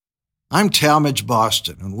I'm Talmadge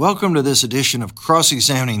Boston, and welcome to this edition of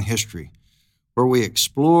Cross-Examining History, where we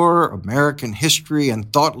explore American history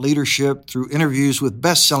and thought leadership through interviews with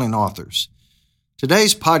best-selling authors.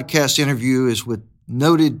 Today's podcast interview is with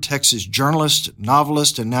noted Texas journalist,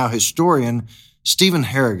 novelist, and now historian Stephen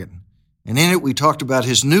Harrigan. And in it, we talked about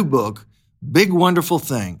his new book, Big Wonderful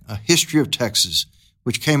Thing, A History of Texas,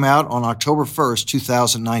 which came out on October 1st,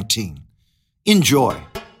 2019. Enjoy.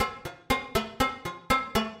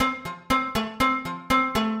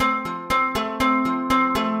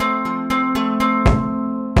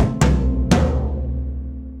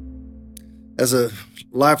 As a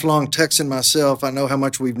lifelong Texan myself, I know how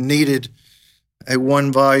much we've needed a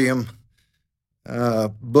one-volume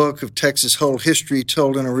book of Texas whole history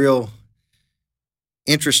told in a real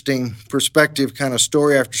interesting perspective, kind of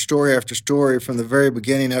story after story after story from the very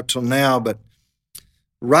beginning up till now. But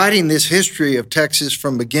writing this history of Texas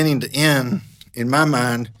from beginning to end, in my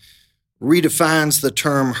mind, redefines the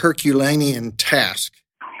term Herculanean task.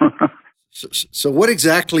 So what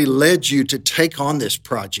exactly led you to take on this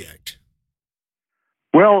project?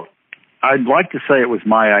 Well, I'd like to say it was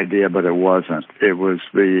my idea, but it wasn't. It was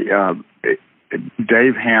Dave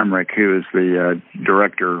Hamrick, who is the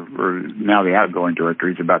director, or now the outgoing director,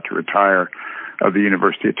 he's about to retire, of the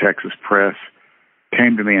University of Texas Press,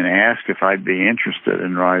 came to me and asked if I'd be interested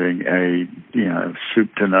in writing a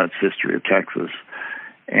soup to nuts history of Texas.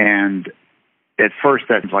 And at first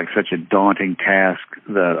that was like such a daunting task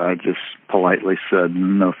that I just politely said,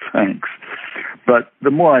 no thanks. But the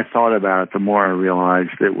more I thought about it, the more I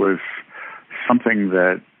realized it was something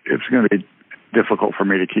that it's going to be difficult for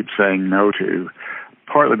me to keep saying no to,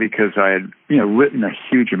 partly because I had written a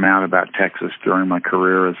huge amount about Texas during my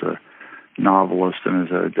career as a novelist and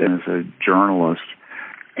as a journalist.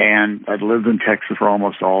 And I'd lived in Texas for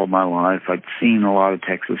almost all of my life. I'd seen a lot of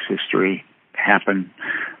Texas history happen.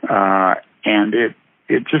 And it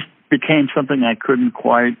just became something I couldn't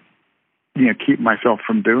quite keep myself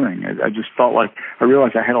from doing. I just felt like I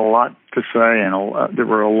realized I had a lot to say, and there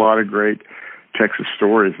were a lot of great Texas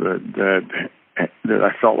stories that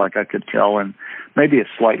I felt like I could tell in maybe a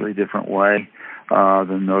slightly different way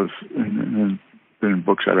than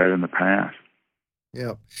books I read in the past.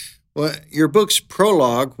 Yeah. Well, your book's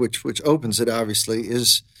prologue, which opens it, obviously,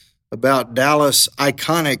 is about Dallas'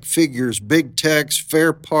 iconic figures, Big Tex,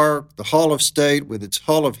 Fair Park, the Hall of State with its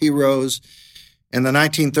Hall of Heroes, and the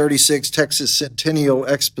 1936 Texas Centennial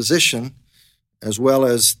Exposition, as well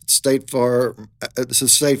as State Fair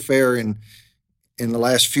in the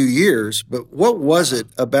last few years. But what was it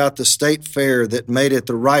about the State Fair that made it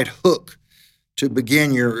the right hook to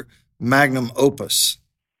begin your magnum opus?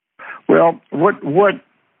 Well, what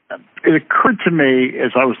it occurred to me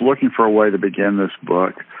as I was looking for a way to begin this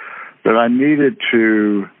book that I needed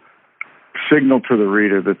to signal to the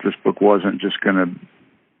reader that this book wasn't just going to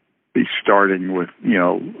be starting with,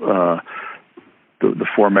 the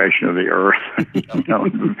formation of the earth,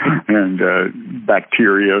 and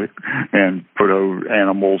bacteria and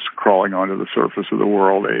animals crawling onto the surface of the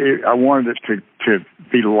world. I wanted it to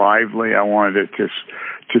be lively. I wanted it to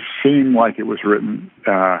seem like it was written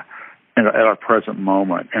at our present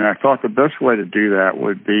moment. And I thought the best way to do that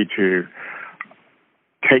would be to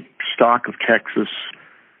take stock of Texas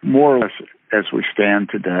more or less as we stand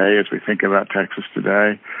today, as we think about Texas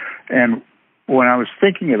today. And when I was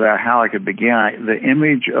thinking about how I could begin, the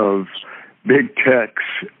image of Big Tex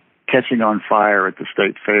catching on fire at the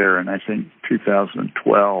State Fair in, I think,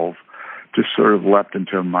 2012 just sort of leapt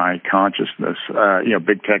into my consciousness.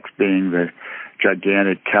 Big Tex being the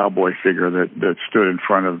gigantic cowboy figure that stood in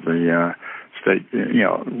front of the state,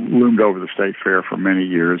 loomed over the State Fair for many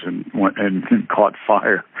years and caught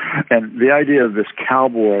fire. And the idea of this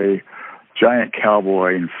giant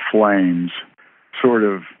cowboy in flames sort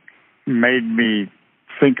of made me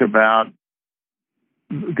think about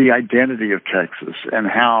the identity of Texas and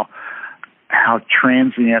how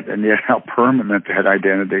transient and yet how permanent that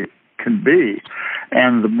identity can be.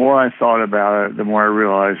 And the more I thought about it, the more I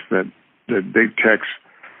realized that Big Tex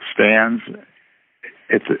stands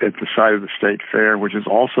at the site of the State Fair, which is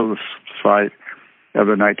also the site of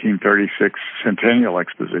the 1936 Centennial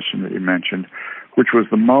Exposition that you mentioned, which was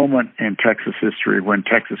the moment in Texas history when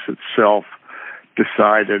Texas itself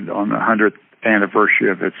decided on the 100th anniversary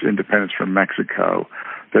of its independence from Mexico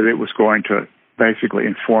that it was going to basically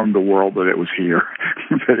inform the world that it was here,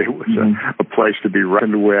 that it was a place to be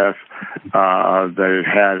reckoned with, that it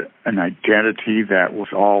had an identity that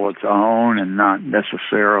was all its own and not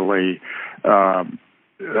necessarily tied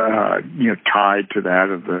to that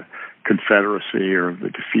of the Confederacy or the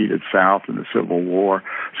defeated South in the Civil War.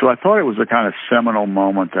 So I thought it was a kind of seminal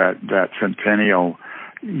moment, that centennial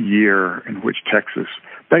year in which Texas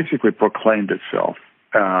basically proclaimed itself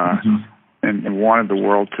and wanted the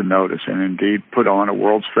world to notice, and indeed put on a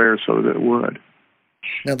World's Fair so that it would.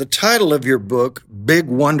 Now, the title of your book, Big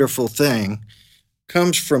Wonderful Thing,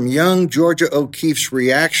 comes from young Georgia O'Keeffe's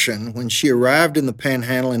reaction when she arrived in the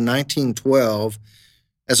Panhandle in 1912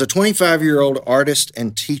 as a 25-year-old artist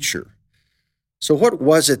and teacher. So what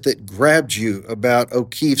was it that grabbed you about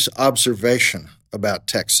O'Keeffe's observation about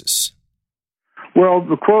Texas? Well,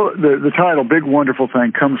 the quote, the title, Big Wonderful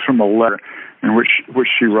Thing, comes from a letter in which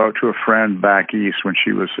she wrote to a friend back east when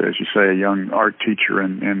she was, as you say, a young art teacher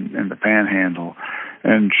in the Panhandle.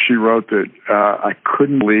 And she wrote that I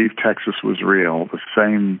couldn't believe Texas was real, the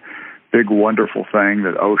same big, wonderful thing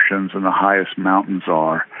that oceans and the highest mountains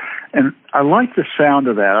are. And I like the sound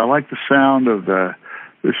of that. I like the sound of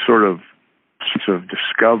this sort of sense of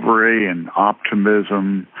discovery and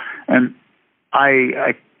optimism. And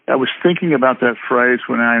I was thinking about that phrase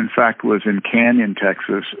when I, in fact, was in Canyon,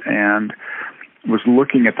 Texas, and was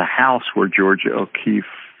looking at the house where Georgia O'Keeffe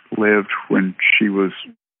lived when she was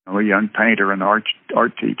a young painter and art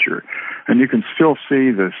teacher. And you can still see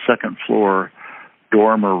the second floor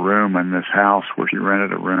dormer room in this house where she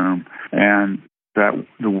rented a room, and that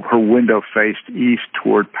her window faced east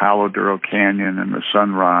toward Palo Duro Canyon and the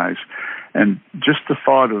sunrise. And just the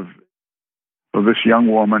thought of this young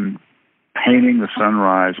woman painting the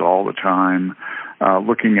sunrise all the time,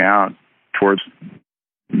 looking out towards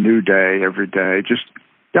new day every day, just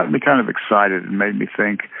got me kind of excited and made me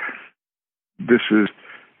think this is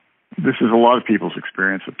a lot of people's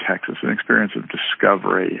experience of Texas, an experience of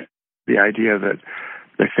discovery. The idea that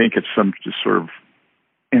they think it's some just sort of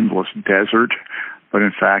endless desert, but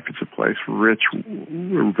in fact it's a place rich,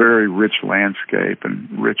 very rich landscape and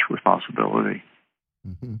rich with possibility.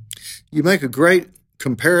 Mm-hmm. You make a great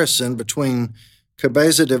comparison between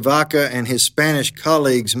Cabeza de Vaca and his Spanish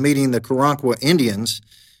colleagues meeting the Karankawa Indians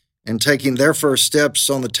and taking their first steps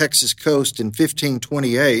on the Texas coast in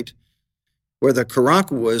 1528, where the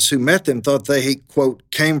Karankawas who met them thought they, quote,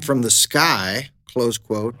 came from the sky, close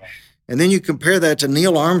quote. And then you compare that to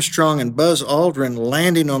Neil Armstrong and Buzz Aldrin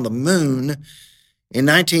landing on the moon in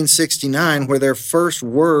 1969, where their first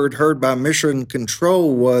word heard by Mission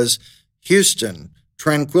Control was, Houston,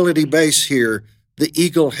 Tranquility Base here, the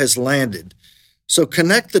Eagle has landed. So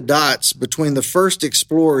connect the dots between the first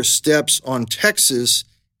explorers' steps on Texas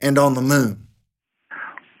and on the moon.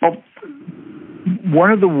 Well,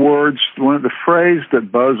 one of the phrase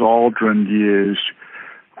that Buzz Aldrin used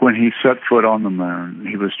when he set foot on the moon,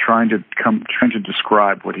 he was trying to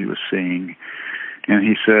describe what he was seeing. And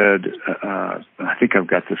he said, I think I've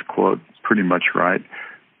got this quote pretty much right,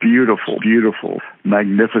 beautiful, beautiful,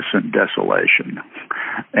 magnificent desolation.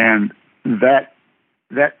 And that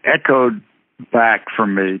echoed back for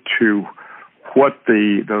me to what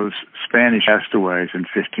those Spanish castaways in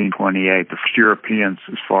 1528, the first Europeans,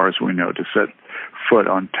 as far as we know, to set foot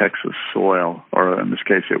on Texas soil, or in this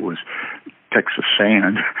case it was Texas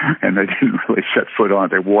sand, and they didn't really set foot on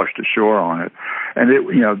it, they washed ashore on it. And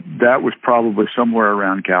that was probably somewhere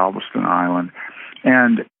around Galveston Island.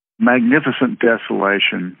 And magnificent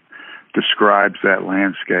desolation describes that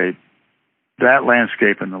landscape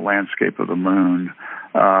and the landscape of the moon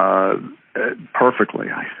perfectly,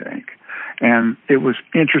 I think. And it was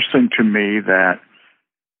interesting to me that,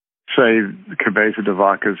 say, Cabeza de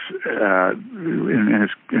Vaca's in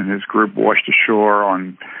his group washed ashore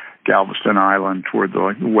on Galveston Island toward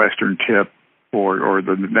the western tip, or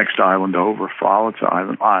the next island over, Fowlitz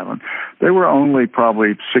Island. They were only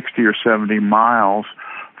probably 60 or 70 miles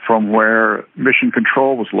from where Mission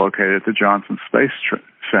Control was located at the Johnson Space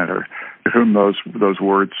Center, to whom those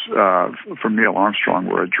words from Neil Armstrong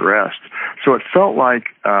were addressed. So it felt like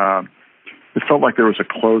there was a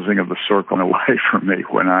closing of the circle in a way for me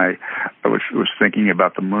when I was thinking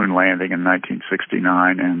about the moon landing in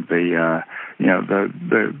 1969 and the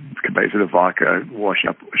Cabeza de Vaca washing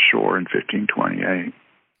up ashore in 1528.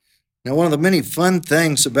 Now, one of the many fun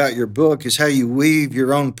things about your book is how you weave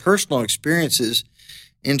your own personal experiences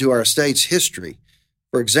into our state's history.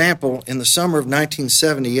 For example, in the summer of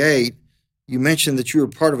 1978, you mentioned that you were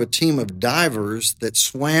part of a team of divers that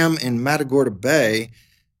swam in Matagorda Bay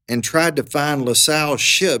and tried to find LaSalle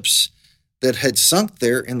ships that had sunk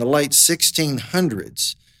there in the late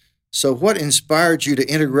 1600s. So what inspired you to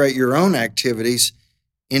integrate your own activities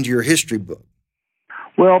into your history book?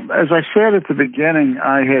 Well, as I said at the beginning,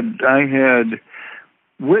 I had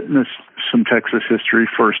witnessed some Texas history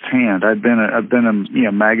firsthand. I've been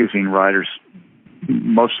a magazine writer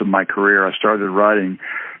most of my career. I started writing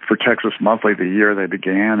for Texas Monthly the year they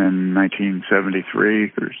began in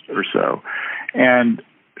 1973 or so. And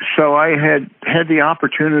so I had the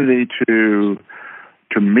opportunity to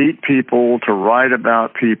meet people, to write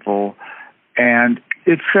about people, and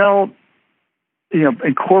it felt,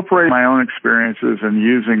 incorporating my own experiences and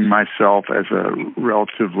using myself as a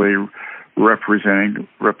relatively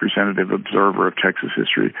representative observer of Texas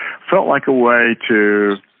history felt like a way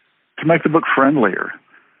to make the book friendlier,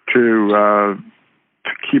 to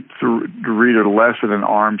keep the reader less at an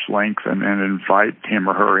arm's length and invite him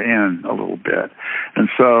or her in a little bit. And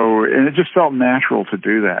it just felt natural to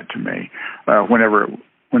do that to me,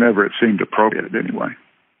 whenever it seemed appropriate anyway.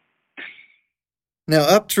 Now,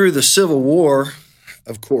 up through the Civil War,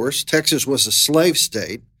 of course, Texas was a slave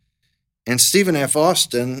state, and Stephen F.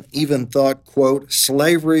 Austin even thought, quote,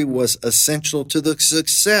 slavery was essential to the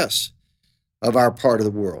success of our part of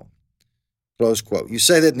the world, close quote. You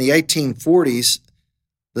say that in the 1840s,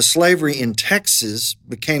 the slavery in Texas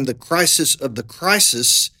became the crisis of the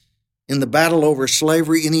crisis in the battle over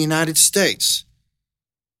slavery in the United States.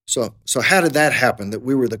 So how did that happen, that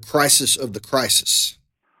we were the crisis of the crisis?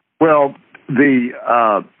 Well,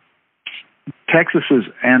 the Texas's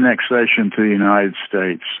annexation to the United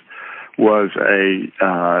States was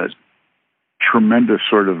a tremendous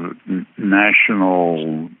sort of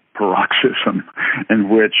national paroxysm in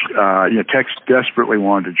which Texas desperately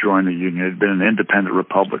wanted to join the Union. It had been an independent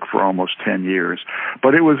republic for almost 10 years,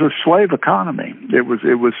 but it was a slave economy. It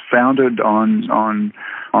was founded on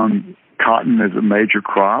cotton as a major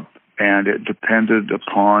crop, and it depended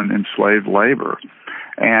upon enslaved labor.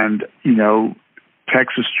 And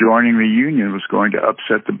Texas joining the Union was going to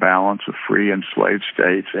upset the balance of free and slave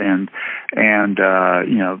states and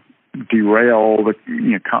derail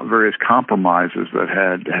the various compromises that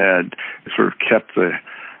had sort of kept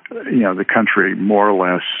the country more or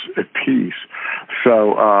less at peace.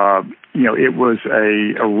 So it was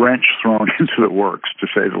a wrench thrown into the works, to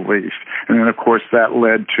say the least. And then, of course, that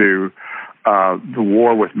led to the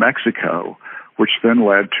war with Mexico, which then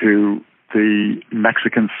led to the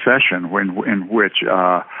Mexican Cession, in which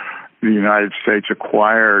the United States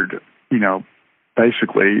acquired,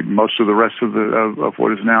 basically most of the rest of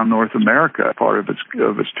what is now North America, part of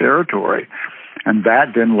its territory, and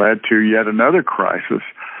that then led to yet another crisis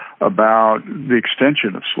about the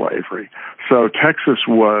extension of slavery. So Texas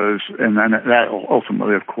was, and then that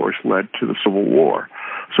ultimately, of course, led to the Civil War.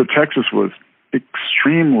 So Texas was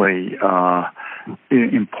extremely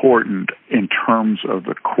important in terms of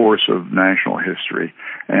the course of national history,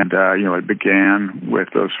 and it began with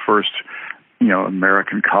those first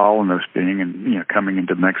American colonists coming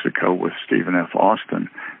into Mexico with Stephen F. Austin,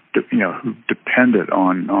 who depended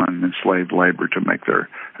on enslaved labor to make their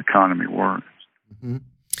economy work. Mm-hmm.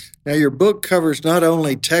 Now, your book covers not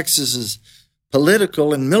only Texas's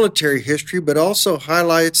political and military history, but also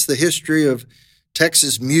highlights the history of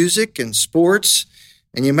Texas music and sports,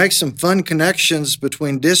 and you make some fun connections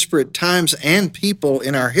between disparate times and people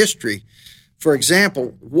in our history. For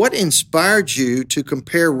example, what inspired you to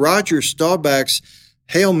compare Roger Staubach's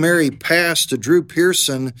Hail Mary pass to Drew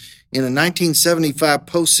Pearson in a 1975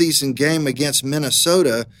 postseason game against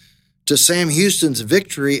Minnesota to Sam Houston's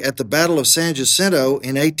victory at the Battle of San Jacinto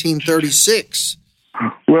in 1836?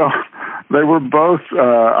 Well, they were both,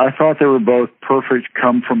 I thought they were both perfect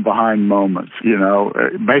come-from-behind moments.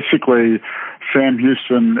 Basically, Sam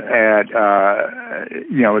Houston at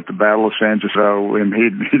the Battle of San Jacinto, and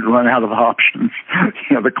he'd run out of options.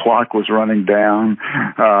 The clock was running down.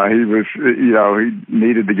 He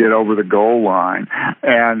needed to get over the goal line,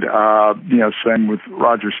 and same with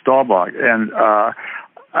Roger Staubach, and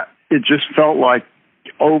it just felt like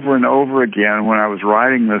over and over again when I was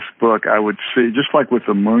writing this book, I would see, just like with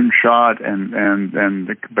the moonshot and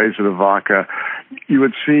the Cabeza de Vaca, you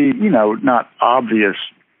would see, not obvious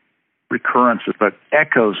recurrences, but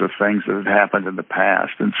echoes of things that had happened in the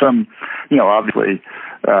past. And some, obviously,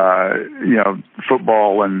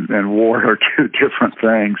 football and war are two different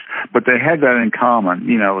things, but they had that in common,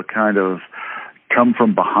 a kind of come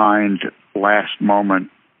from behind, last moment,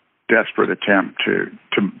 desperate attempt to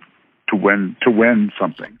win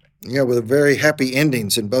something. Yeah, with very happy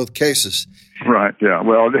endings in both cases. Right, yeah.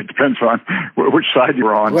 Well, it depends on which side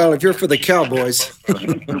you're on. Well, if you're for the Cowboys.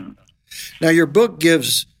 Now, your book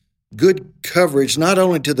gives good coverage not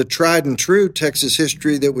only to the tried and true Texas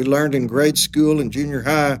history that we learned in grade school and junior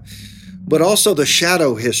high, but also the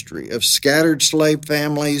shadow history of scattered slave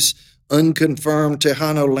families, unconfirmed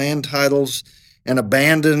Tejano land titles, and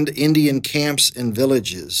abandoned Indian camps and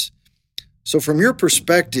villages. So from your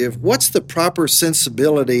perspective, what's the proper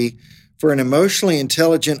sensibility for an emotionally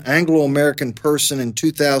intelligent Anglo-American person in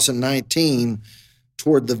 2019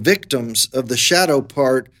 toward the victims of the shadow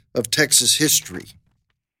part of Texas history?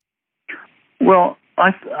 Well,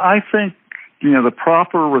 I think, the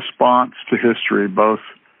proper response to history, both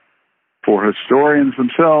for historians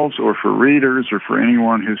themselves or for readers or for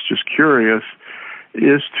anyone who's just curious,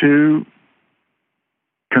 is to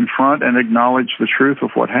confront and acknowledge the truth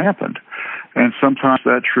of what happened. And sometimes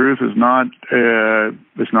that truth is not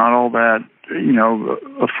all that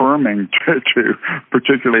affirming to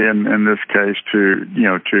particularly in this case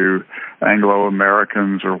to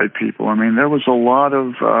Anglo-Americans or white people. I mean, there was a lot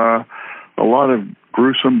of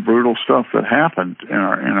gruesome, brutal stuff that happened in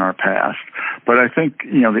our past. But I think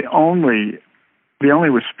the only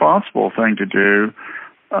responsible thing to do,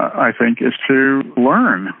 I think, is to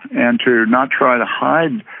learn and to not try to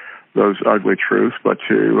hide those ugly truths, but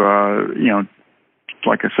to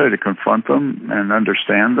like I say, to confront them and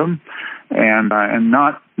understand them, and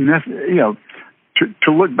not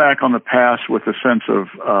to look back on the past with a sense of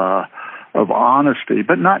honesty,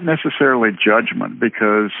 but not necessarily judgment,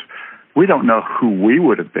 because we don't know who we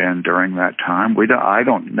would have been during that time. I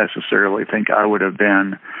don't necessarily think I would have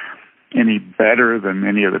been any better than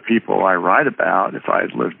many of the people I write about if I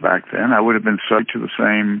had lived back then. I would have been subject to the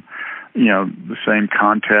same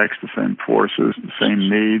context, the same forces, the same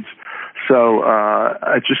needs. So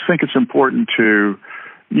I just think it's important to,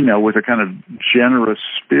 with a kind of generous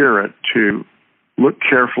spirit, to look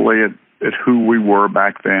carefully at who we were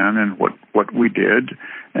back then and what we did,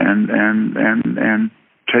 and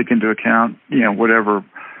take into account, whatever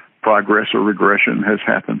progress or regression has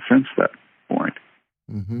happened since that point.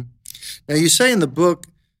 Mm-hmm. Now, you say in the book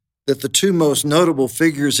that the two most notable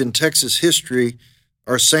figures in Texas history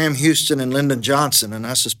are Sam Houston and Lyndon Johnson, and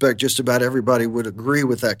I suspect just about everybody would agree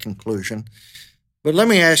with that conclusion. But let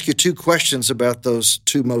me ask you two questions about those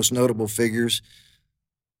two most notable figures.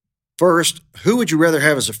 First, who would you rather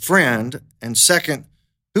have as a friend? And second,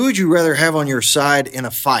 who would you rather have on your side in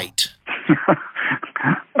a fight?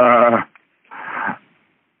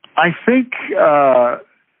 I think I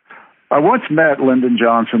once met Lyndon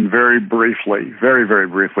Johnson very briefly, very, very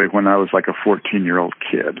briefly, when I was like a 14-year-old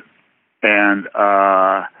kid. And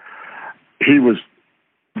he was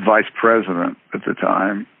vice president at the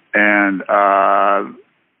time. And I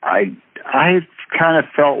kind of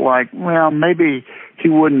felt like, well, maybe he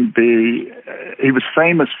wouldn't be. He was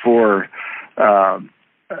famous for, for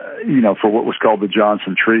what was called the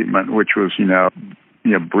Johnson treatment, which was,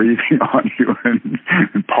 breathing on you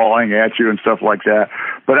and pawing at you and stuff like that.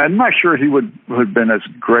 But I'm not sure he would have been as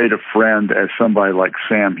great a friend as somebody like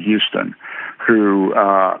Sam Houston, who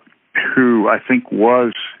I think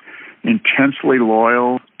was intensely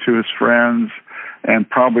loyal to his friends and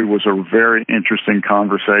probably was a very interesting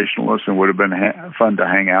conversationalist and would have been fun to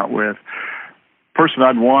hang out with. Person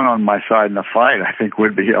I'd want on my side in a fight, I think,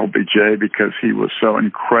 would be LBJ, because he was so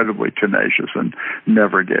incredibly tenacious and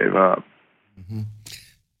never gave up. Mm-hmm.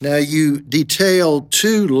 Now, you detail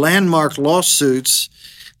two landmark lawsuits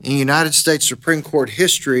in United States Supreme Court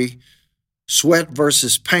history, Sweatt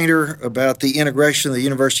versus Painter about the integration of the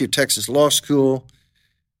University of Texas Law School,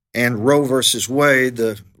 and Roe versus Wade,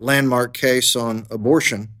 the landmark case on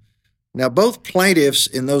abortion. Now, both plaintiffs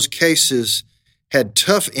in those cases had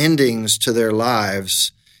tough endings to their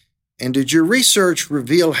lives. And did your research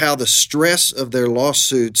reveal how the stress of their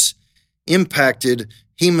lawsuits impacted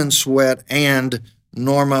Heman Sweatt and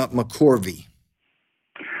Norma McCorvey?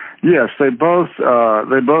 Yes, they both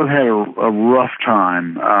had a rough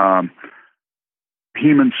time.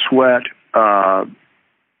 Heman Sweatt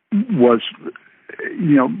was,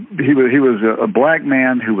 he was a black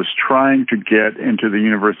man who was trying to get into the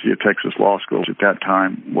University of Texas Law School, which at that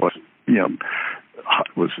time was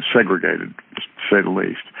segregated, to say the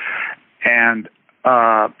least. And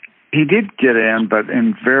he did get in, but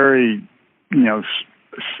in very,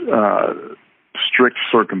 strict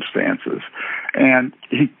circumstances. And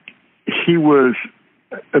he was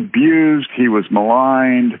abused. He was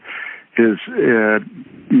maligned. His, a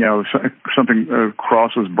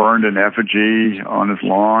cross was burned in effigy on his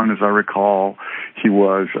lawn, as I recall. He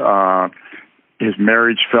was, his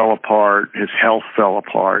marriage fell apart. His health fell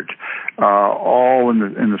apart. All in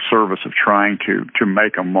the service of trying to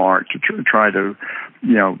make a mark, to try to,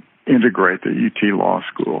 integrate the UT Law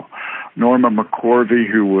School. Norma McCorvey,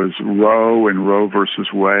 who was Roe in Roe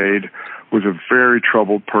versus Wade, was a very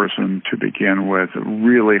troubled person to begin with, a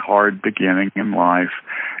really hard beginning in life,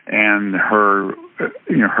 and her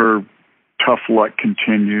tough luck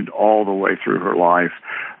continued all the way through her life.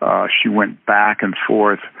 She went back and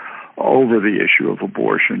forth over the issue of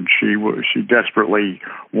abortion. She desperately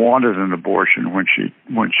wanted an abortion when she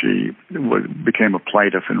became a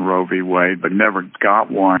plaintiff in Roe v. Wade, but never got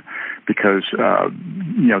one because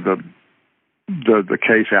the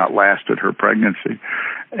case outlasted her pregnancy,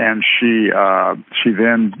 and she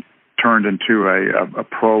then turned into a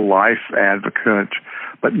pro-life advocate,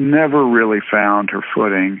 but never really found her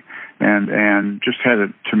footing, and just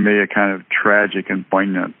had, to me, a kind of tragic and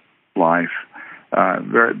poignant life.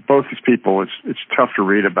 Both these people, it's tough to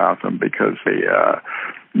read about them because they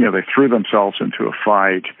threw themselves into a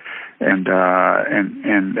fight and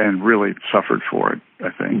really suffered for it, I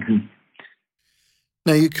think. Mm-hmm.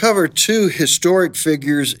 Now, you cover two historic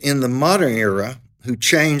figures in the modern era who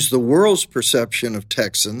changed the world's perception of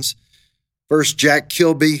Texans. First, Jack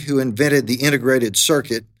Kilby, who invented the integrated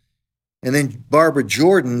circuit, and then Barbara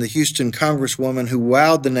Jordan, the Houston congresswoman who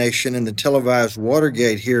wowed the nation in the televised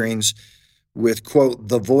Watergate hearings with, quote,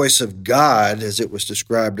 the voice of God, as it was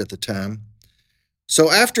described at the time.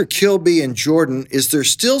 So after Kilby and Jordan, is there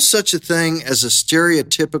still such a thing as a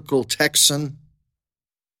stereotypical Texan?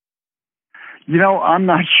 I'm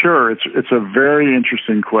not sure. It's a very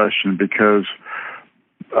interesting question because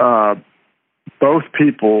both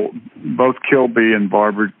Kilby and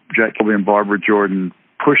Jack Kilby and Barbara Jordan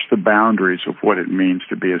pushed the boundaries of what it means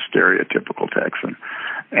to be a stereotypical Texan.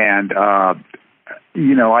 And, I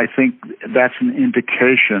think that's an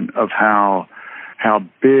indication of how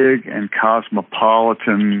big and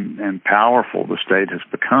cosmopolitan and powerful the state has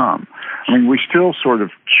become. I mean, we still sort of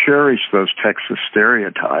cherish those Texas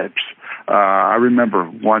stereotypes. I remember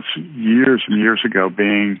once, years and years ago,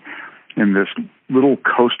 being in this little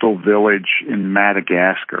coastal village in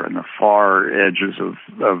Madagascar, in the far edges of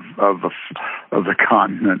the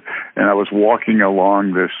continent, and I was walking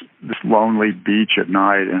along this lonely beach at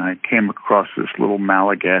night, and I came across this little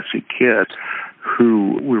Malagasy kid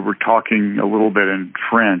who we were talking a little bit in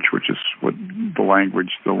French, which is what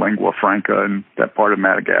the lingua franca in that part of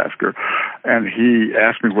Madagascar, and he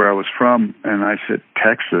asked me where I was from, and I said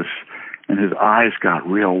Texas, and his eyes got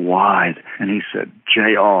real wide, and he said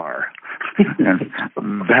JR. And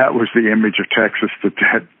that was the image of Texas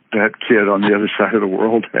that kid on the other side of the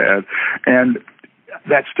world had. And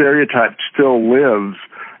that stereotype still lives,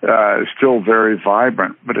 still very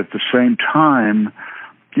vibrant. But at the same time,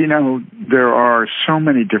 there are so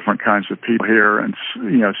many different kinds of people here, and,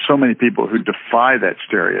 so many people who defy that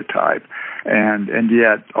stereotype and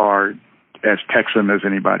yet are as Texan as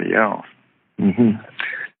anybody else. Mm-hmm.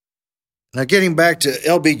 Now, getting back to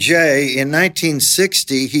LBJ, in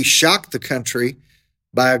 1960, he shocked the country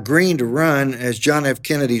by agreeing to run as John F.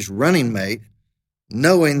 Kennedy's running mate,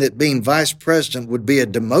 knowing that being vice president would be a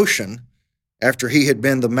demotion after he had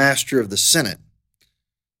been the master of the Senate.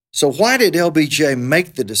 So why did LBJ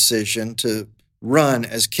make the decision to run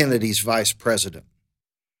as Kennedy's vice president?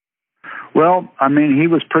 Well, I mean, he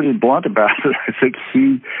was pretty blunt about it. I think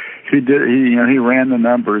he ran the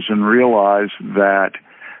numbers and realized that,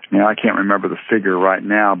 I can't remember the figure right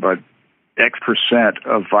now, but X%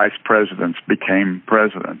 of vice presidents became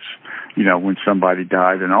presidents, when somebody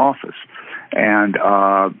died in office. And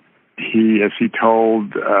as he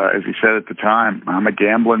said at the time, I'm a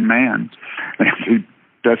gambling man. And he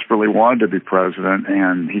desperately wanted to be president,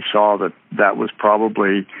 and he saw that was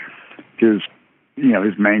probably his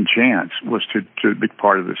main chance was to be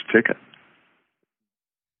part of this ticket.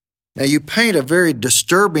 Now, you paint a very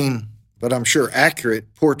disturbing, but I'm sure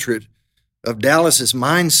accurate, portrait of Dallas's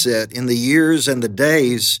mindset in the years and the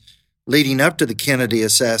days leading up to the Kennedy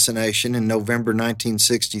assassination in November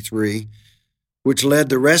 1963, which led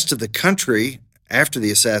the rest of the country after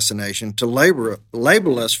the assassination to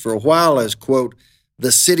label us for a while as, quote,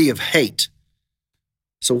 the city of hate.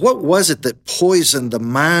 So what was it that poisoned the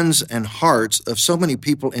minds and hearts of so many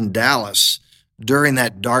people in Dallas during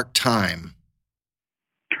that dark time?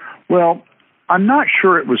 Well, I'm not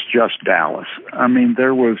sure it was just Dallas. I mean,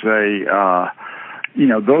 there was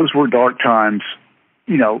those were dark times,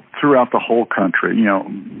 throughout the whole country.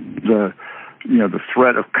 The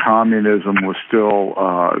threat of communism was still,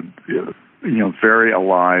 very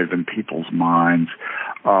alive in people's minds.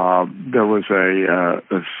 There was a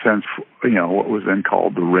sense, what was then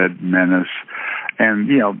called the Red Menace, and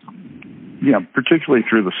particularly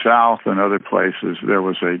through the South and other places, there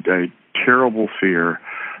was a terrible fear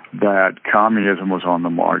that communism was on the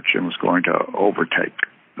march and was going to overtake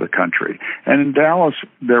the country. And in Dallas,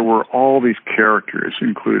 there were all these characters,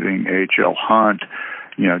 including H.L. Hunt,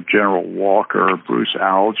 General Walker, Bruce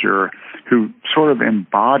Alger, who sort of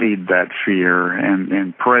embodied that fear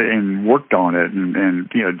and worked on it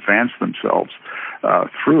and advanced themselves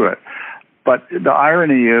through it. But the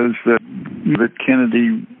irony is that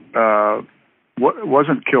Kennedy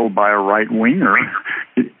wasn't killed by a right-winger.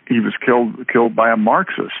 He was killed by a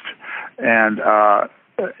Marxist. And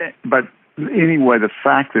but anyway, the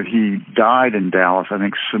fact that he died in Dallas, I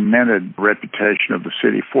think, cemented the reputation of the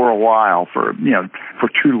city for a while, for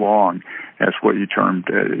too long. That's what you termed,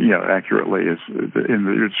 accurately as in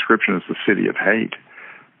the description as the city of hate.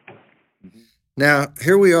 Now,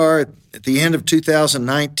 here we are at the end of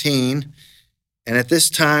 2019, and at this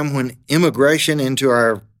time when immigration into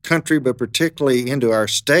our country, but particularly into our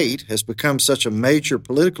state, has become such a major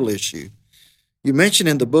political issue. You mentioned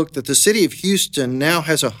in the book that the city of Houston now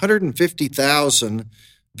has 150,000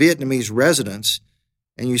 Vietnamese residents,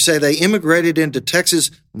 and you say they immigrated into Texas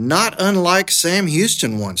not unlike Sam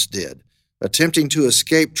Houston once did, attempting to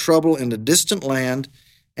escape trouble in a distant land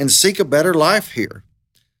and seek a better life here.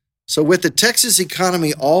 So with the Texas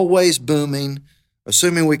economy always booming,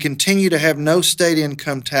 assuming we continue to have no state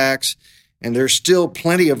income tax, and there's still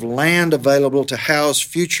plenty of land available to house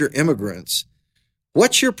future immigrants,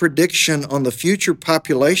 what's your prediction on the future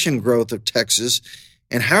population growth of Texas,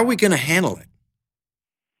 and how are we going to handle it?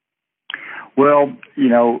 Well,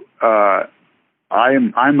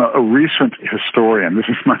 I'm a recent historian. This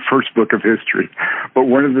is my first book of history, but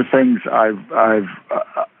one of the things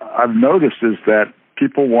I've noticed is that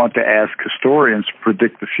people want to ask historians to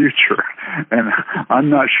predict the future, and I'm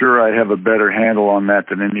not sure I have a better handle on that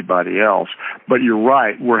than anybody else. But you're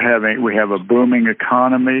right. We have a booming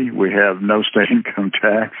economy. We have no state income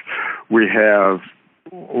tax. We have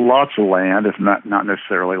lots of land, if not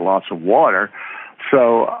necessarily lots of water.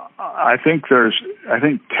 So I think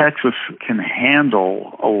Texas can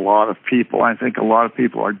handle a lot of people. I think a lot of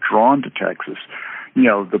people are drawn to Texas.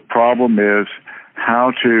 The problem is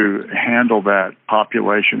how to handle that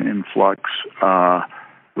population influx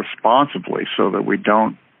responsibly so that we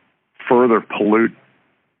don't further pollute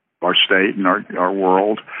our state and our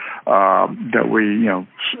world, that we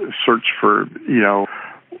search for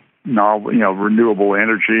novel renewable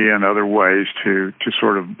energy and other ways to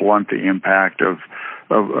sort of blunt the impact of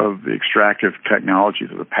the extractive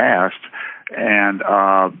technologies of the past, and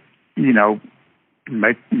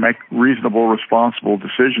make reasonable, responsible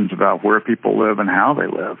decisions about where people live and how they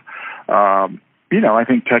live. I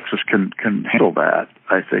think Texas can handle that.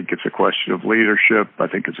 I think it's a question of leadership. I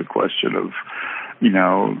think it's a question of,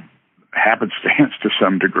 happenstance to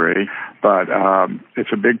some degree. But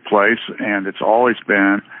it's a big place, and it's always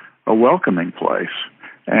been a welcoming place.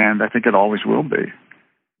 And I think it always will be.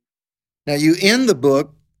 Now, you end the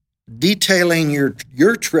book detailing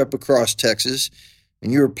your trip across Texas,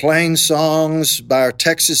 and you were playing songs by our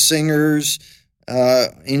Texas singers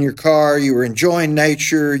in your car. You were enjoying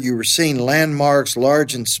nature. You were seeing landmarks,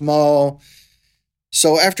 large and small.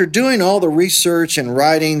 So after doing all the research and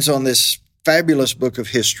writings on this fabulous book of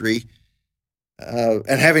history,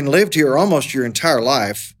 and having lived here almost your entire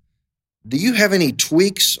life, do you have any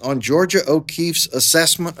tweaks on Georgia O'Keeffe's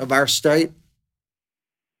assessment of our state?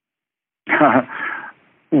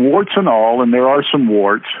 Warts and all, and there are some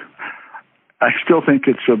warts, I still think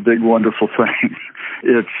it's a big, wonderful thing.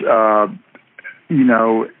 It's,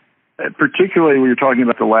 particularly when you're talking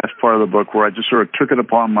about the last part of the book where I just sort of took it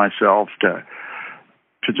upon myself to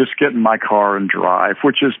just get in my car and drive,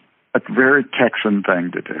 which is a very Texan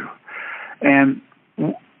thing to do. And,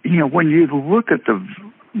 when you look at the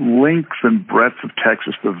length and breadth of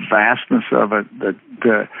Texas, the vastness of it,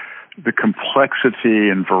 the complexity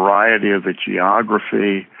and variety of the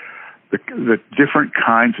geography, the different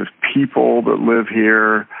kinds of people that live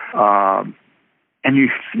here, and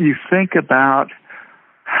you think about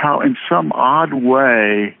how in some odd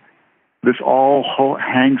way this all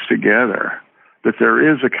hangs together, that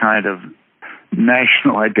there is a kind of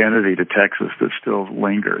national identity to Texas that still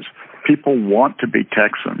lingers. People want to be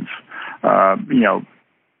Texans,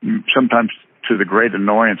 sometimes to the great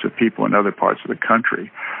annoyance of people in other parts of the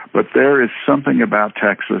country. But there is something about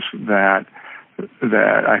Texas that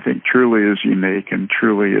I think truly is unique and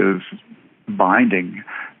truly is binding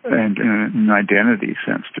and in an identity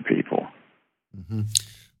sense to people. Mm-hmm.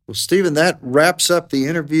 Well, Stephen, that wraps up the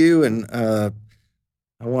interview, and I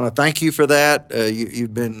want to thank you for that.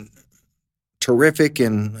 You've been terrific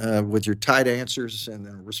with your tight answers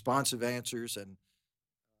and responsive answers. And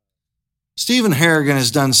Stephen Harrigan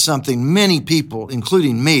has done something many people,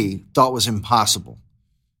 including me, thought was impossible,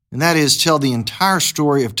 and that is tell the entire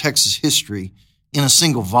story of Texas history in a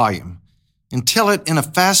single volume, and tell it in a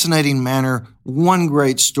fascinating manner, one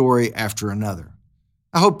great story after another.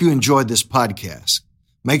 I hope you enjoyed this podcast.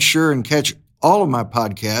 Make sure and catch all of my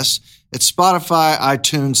podcasts at Spotify,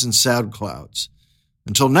 iTunes, and SoundClouds.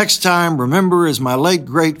 Until next time, remember, as my late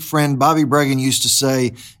great friend Bobby Bregan used to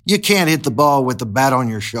say, you can't hit the ball with the bat on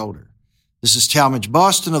your shoulder. This is Talmadge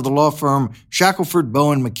Boston of the law firm Shackelford,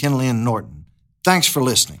 Bowen, McKinley, and Norton. Thanks for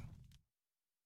listening.